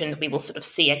assumptions, we will sort of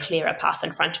see a clearer path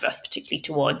in front of us, particularly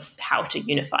towards how to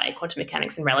unify quantum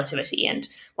mechanics and relativity. And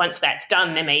once that's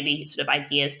done, there may be sort of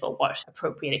ideas for what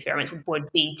appropriate experiments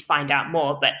would be to find out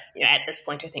more. But at this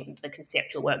point, I think the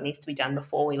conceptual work needs to be done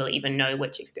before we will even know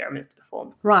which experiments to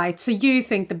perform. Right. So you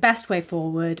think the best way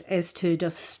forward is to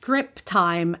just strip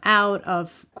time out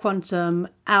of quantum,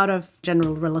 out of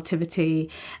general relativity,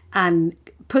 and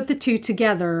put the two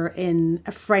together in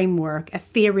a framework, a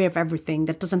theory of everything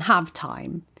that doesn't have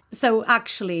time. So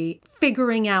actually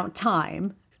figuring out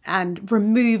time and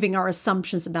removing our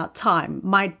assumptions about time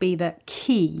might be the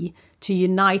key to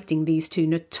uniting these two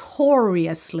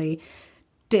notoriously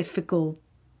difficult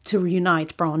to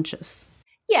reunite branches.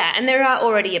 Yeah, and there are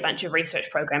already a bunch of research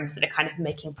programs that are kind of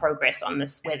making progress on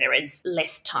this where there is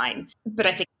less time. But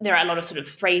I think there are a lot of sort of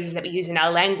phrases that we use in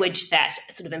our language that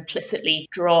sort of implicitly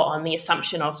draw on the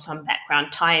assumption of some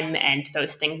background time, and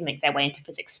those things make their way into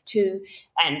physics too.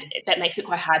 And that makes it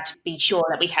quite hard to be sure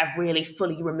that we have really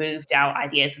fully removed our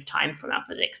ideas of time from our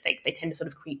physics. They tend to sort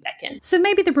of creep back in. So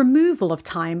maybe the removal of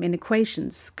time in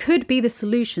equations could be the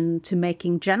solution to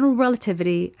making general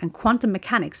relativity and quantum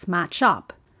mechanics match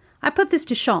up. I put this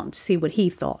to Sean to see what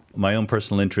he thought. My own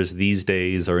personal interests these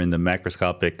days are in the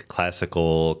macroscopic,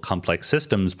 classical, complex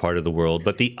systems part of the world.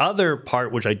 But the other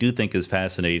part, which I do think is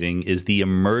fascinating, is the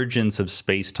emergence of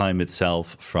space-time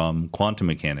itself from quantum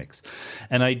mechanics.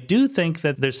 And I do think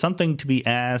that there's something to be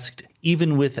asked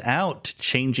even without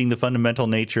changing the fundamental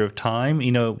nature of time.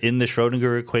 You know, in the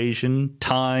Schrödinger equation,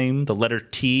 time, the letter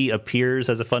T appears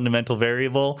as a fundamental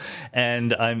variable.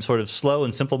 And I'm sort of slow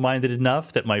and simple-minded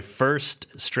enough that my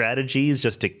first strategy is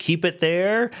just to keep it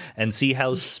there and see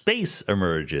how space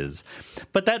emerges.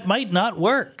 But that might not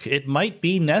work. It might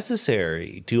be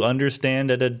necessary to understand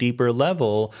at a deeper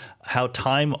level how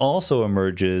time also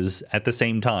emerges at the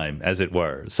same time, as it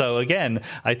were. So again,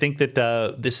 I think that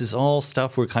this is all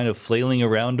stuff we're kind of flailing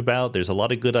around about. There's a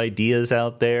lot of good ideas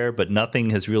out there, but nothing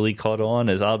has really caught on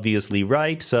as obviously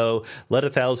right. So let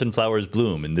 1,000 flowers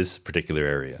bloom in this particular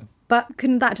area. But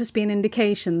couldn't that just be an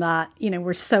indication that,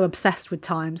 we're so obsessed with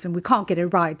times and we can't get it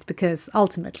right because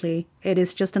ultimately it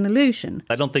is just an illusion?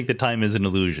 I don't think that time is an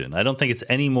illusion. I don't think it's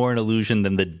any more an illusion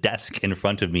than the desk in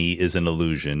front of me is an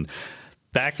illusion.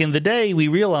 Back in the day, we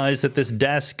realized that this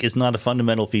desk is not a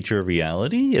fundamental feature of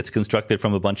reality. It's constructed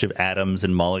from a bunch of atoms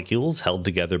and molecules held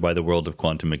together by the world of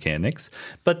quantum mechanics.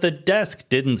 But the desk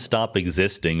didn't stop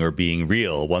existing or being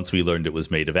real once we learned it was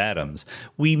made of atoms.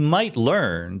 We might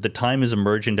learn that time is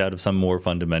emergent out of some more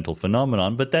fundamental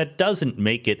phenomenon, but that doesn't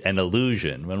make it an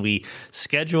illusion. When we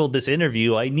scheduled this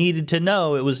interview, I needed to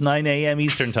know it was 9 a.m.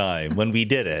 Eastern time when we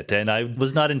did it. And I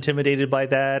was not intimidated by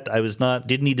that.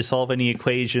 Didn't need to solve any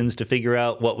equations to figure out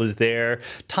what was there.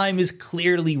 Time is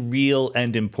clearly real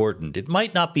and important. It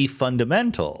might not be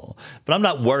fundamental, but I'm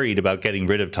not worried about getting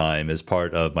rid of time as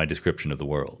part of my description of the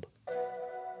world.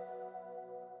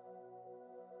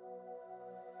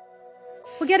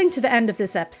 We're getting to the end of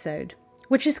this episode,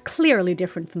 which is clearly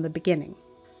different from the beginning.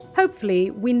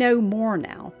 Hopefully, we know more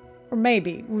now. Or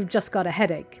maybe we've just got a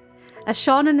headache. As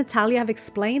Sean and Natalia have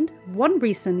explained, one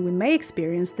reason we may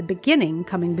experience the beginning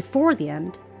coming before the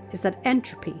end is that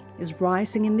entropy is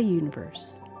rising in the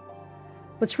universe.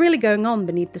 What's really going on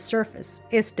beneath the surface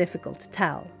is difficult to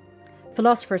tell.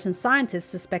 Philosophers and scientists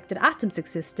suspected atoms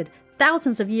existed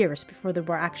thousands of years before they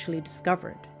were actually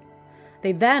discovered.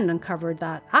 They then uncovered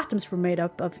that atoms were made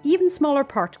up of even smaller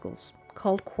particles,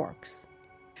 called quarks.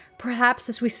 Perhaps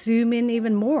as we zoom in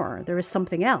even more, there is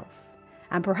something else.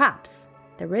 And perhaps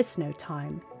there is no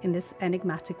time in this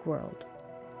enigmatic world.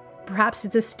 Perhaps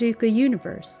it's a Stuka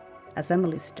universe, as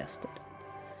Emily suggested.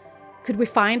 Could we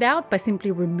find out by simply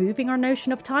removing our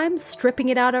notion of time, stripping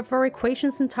it out of our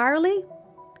equations entirely?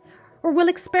 Or will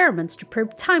experiments to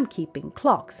probe timekeeping,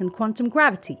 clocks, and quantum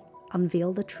gravity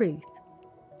unveil the truth?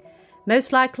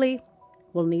 Most likely,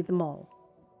 we'll need them all.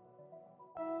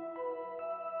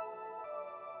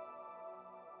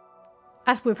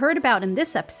 As we've heard about in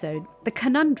this episode, the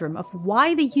conundrum of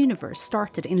why the universe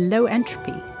started in low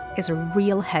entropy is a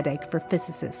real headache for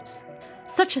physicists.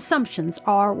 Such assumptions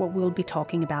are what we'll be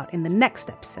talking about in the next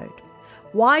episode.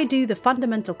 Why do the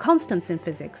fundamental constants in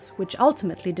physics, which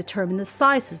ultimately determine the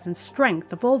sizes and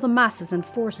strength of all the masses and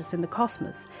forces in the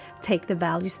cosmos, take the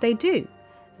values they do?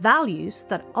 Values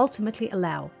that ultimately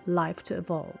allow life to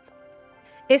evolve.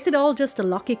 Is it all just a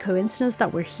lucky coincidence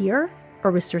that we're here,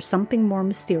 or is there something more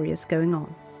mysterious going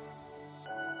on?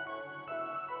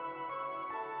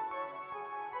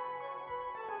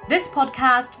 This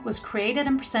podcast was created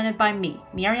and presented by me,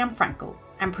 Miriam Frankel,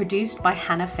 and produced by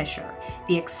Hannah Fisher.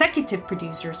 The executive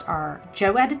producers are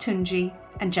Joe Adetunji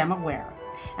and Gemma Ware,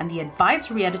 and the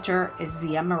advisory editor is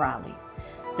Zia Morali.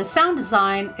 The sound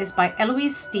design is by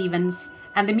Eloise Stevens,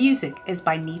 and the music is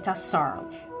by Nita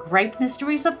Sarl. Great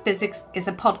Mysteries of Physics is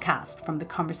a podcast from The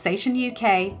Conversation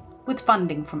UK with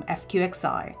funding from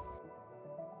FQxI.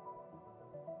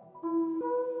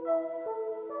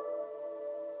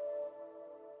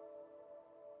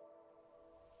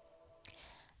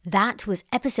 That was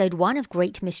episode 1 of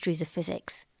Great Mysteries of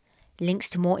Physics. Links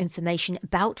to more information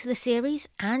about the series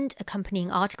and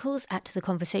accompanying articles at The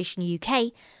Conversation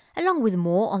UK, along with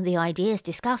more on the ideas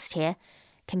discussed here,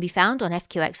 can be found on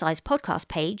FQxI's podcast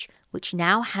page, which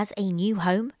now has a new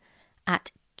home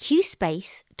at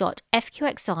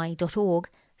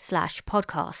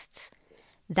qspace.fqxi.org/podcasts.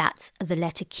 That's the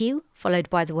letter Q followed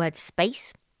by the word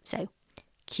space, so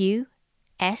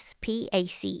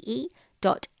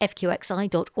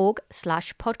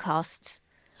qspace.fqxi.org/podcasts.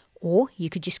 Or you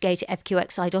could just go to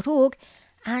fqxi.org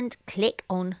and click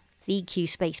on the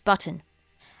QSpace button.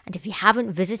 And if you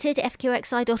haven't visited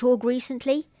fqxi.org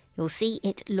recently, you'll see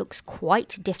it looks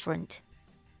quite different.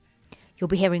 You'll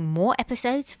be hearing more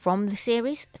episodes from the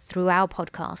series through our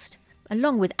podcast,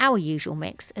 along with our usual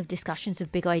mix of discussions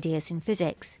of big ideas in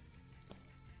physics.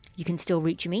 You can still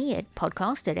reach me at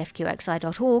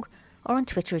podcast@fqxi.org or on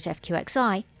Twitter at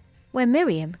FQxI, where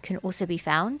Miriam can also be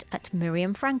found at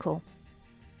Miriam Frankel.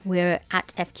 We're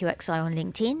at FQxI on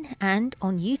LinkedIn and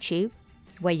on YouTube,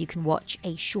 where you can watch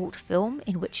a short film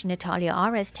in which Natalia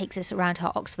Ares takes us around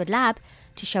her Oxford lab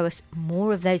to show us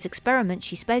more of those experiments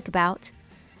she spoke about.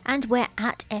 And we're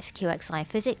at FQxI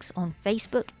Physics on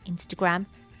Facebook, Instagram,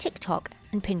 TikTok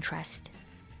and Pinterest.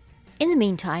 In the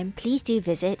meantime, please do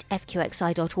visit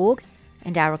fqxi.org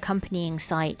and our accompanying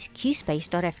site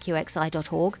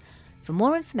qspace.fqxi.org for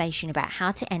more information about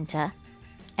how to enter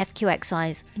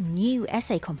FQxI's new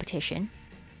essay competition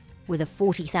with a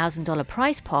 $40,000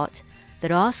 prize pot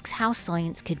that asks how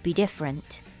science could be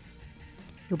different.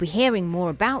 You'll be hearing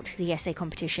more about the essay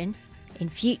competition in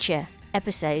future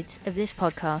episodes of this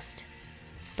podcast.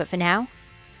 But for now,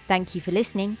 thank you for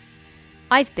listening.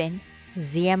 I've been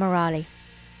Zia Morali.